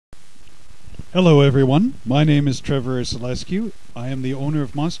Hello everyone, my name is Trevor Selescu. I am the owner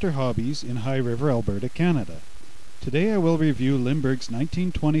of Monster Hobbies in High River, Alberta, Canada. Today I will review Lindberg's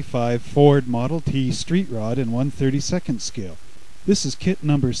 1925 Ford Model T Street Rod in 1/32nd scale. This is kit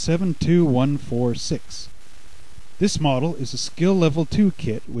number 72146. This model is a skill level 2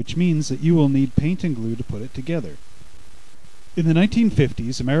 kit, which means that you will need paint and glue to put it together. In the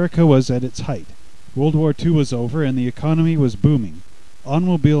 1950s, America was at its height. World War II was over and the economy was booming.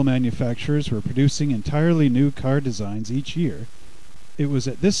 Automobile manufacturers were producing entirely new car designs each year. It was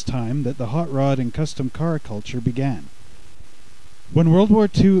at this time that the hot rod and custom car culture began. When World War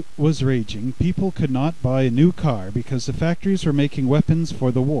II was raging, people could not buy a new car because the factories were making weapons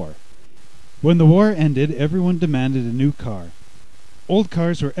for the war. When the war ended, everyone demanded a new car. Old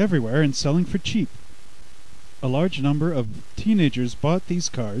cars were everywhere and selling for cheap. A large number of teenagers bought these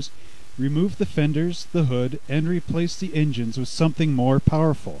cars, removed the fenders, the hood, and replaced the engines with something more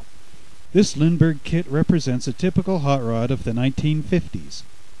powerful. This Lindberg kit represents a typical hot rod of the 1950s.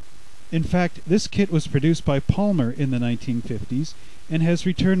 In fact, this kit was produced by Palmer in the 1950s and has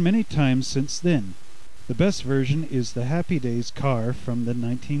returned many times since then. The best version is the Happy Days car from the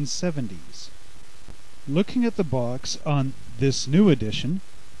 1970s. Looking at the box on this new edition,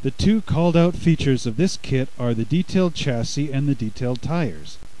 the two called out features of this kit are the detailed chassis and the detailed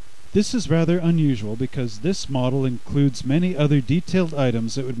tires. This is rather unusual because this model includes many other detailed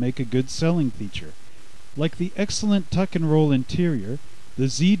items that would make a good selling feature, like the excellent tuck and roll interior, the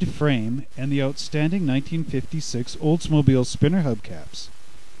Z'd frame, and the outstanding 1956 Oldsmobile spinner hubcaps.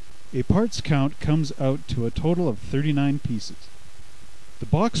 A parts count comes out to a total of 39 pieces. The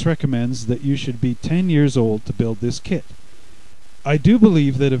box recommends that you should be 10 years old to build this kit. I do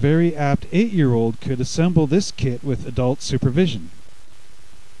believe that a very apt 8-year-old could assemble this kit with adult supervision.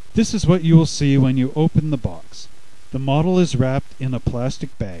 This is what you will see when you open the box. The model is wrapped in a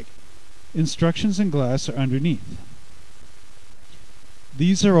plastic bag. Instructions in glass are underneath.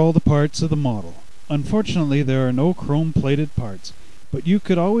 These are all the parts of the model. Unfortunately, there are no chrome-plated parts, but you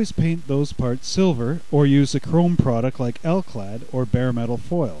could always paint those parts silver or use a chrome product like L-Clad or bare metal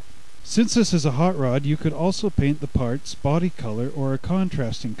foil. Since this is a hot rod, you could also paint the parts body color or a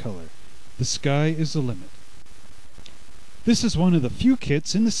contrasting color. The sky is the limit. This is one of the few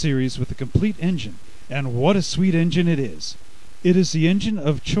kits in the series with a complete engine, and what a sweet engine it is. It is the engine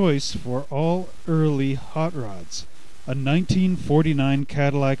of choice for all early hot rods, a 1949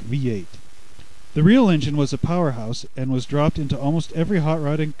 Cadillac V8. The real engine was a powerhouse and was dropped into almost every hot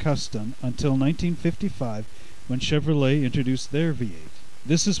rod in custom until 1955 when Chevrolet introduced their V8.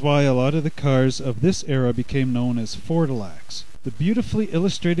 This is why a lot of the cars of this era became known as Fordilacs. The beautifully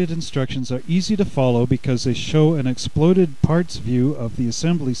illustrated instructions are easy to follow because they show an exploded parts view of the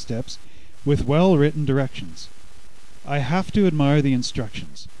assembly steps with well-written directions. I have to admire the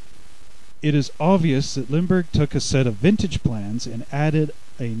instructions. It is obvious that Lindberg took a set of vintage plans and added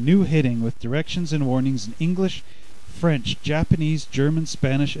a new heading with directions and warnings in English, French, Japanese, German,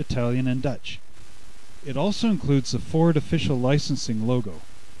 Spanish, Italian, and Dutch. It also includes the Ford official licensing logo.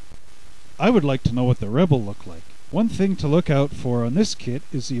 I would like to know what the Rebel looked like. One thing to look out for on this kit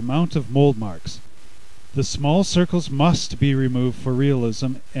is the amount of mold marks. The small circles must be removed for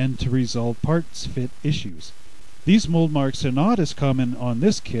realism and to resolve parts fit issues. These mold marks are not as common on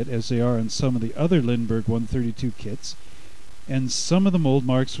this kit as they are on some of the other Lindberg 132 kits, and some of the mold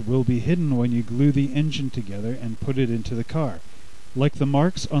marks will be hidden when you glue the engine together and put it into the car, like the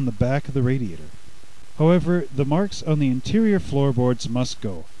marks on the back of the radiator. However, the marks on the interior floorboards must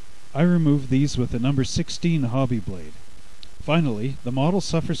go. I removed these with a number 16 hobby blade. Finally, the model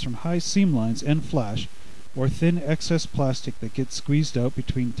suffers from high seam lines and flash, or thin excess plastic that gets squeezed out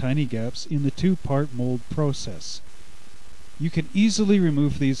between tiny gaps in the two-part mold process. You can easily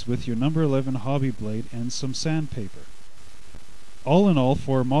remove these with your number 11 hobby blade and some sandpaper. All in all,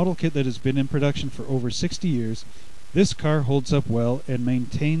 for a model kit that has been in production for over 60 years, this car holds up well and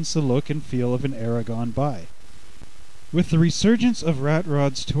maintains the look and feel of an era gone by. With the resurgence of rat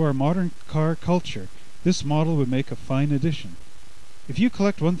rods to our modern car culture, this model would make a fine addition. If you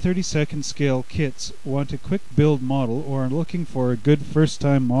collect 1/32nd scale kits, want a quick build model, or are looking for a good first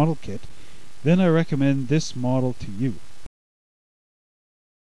time model kit, then I recommend this model to you.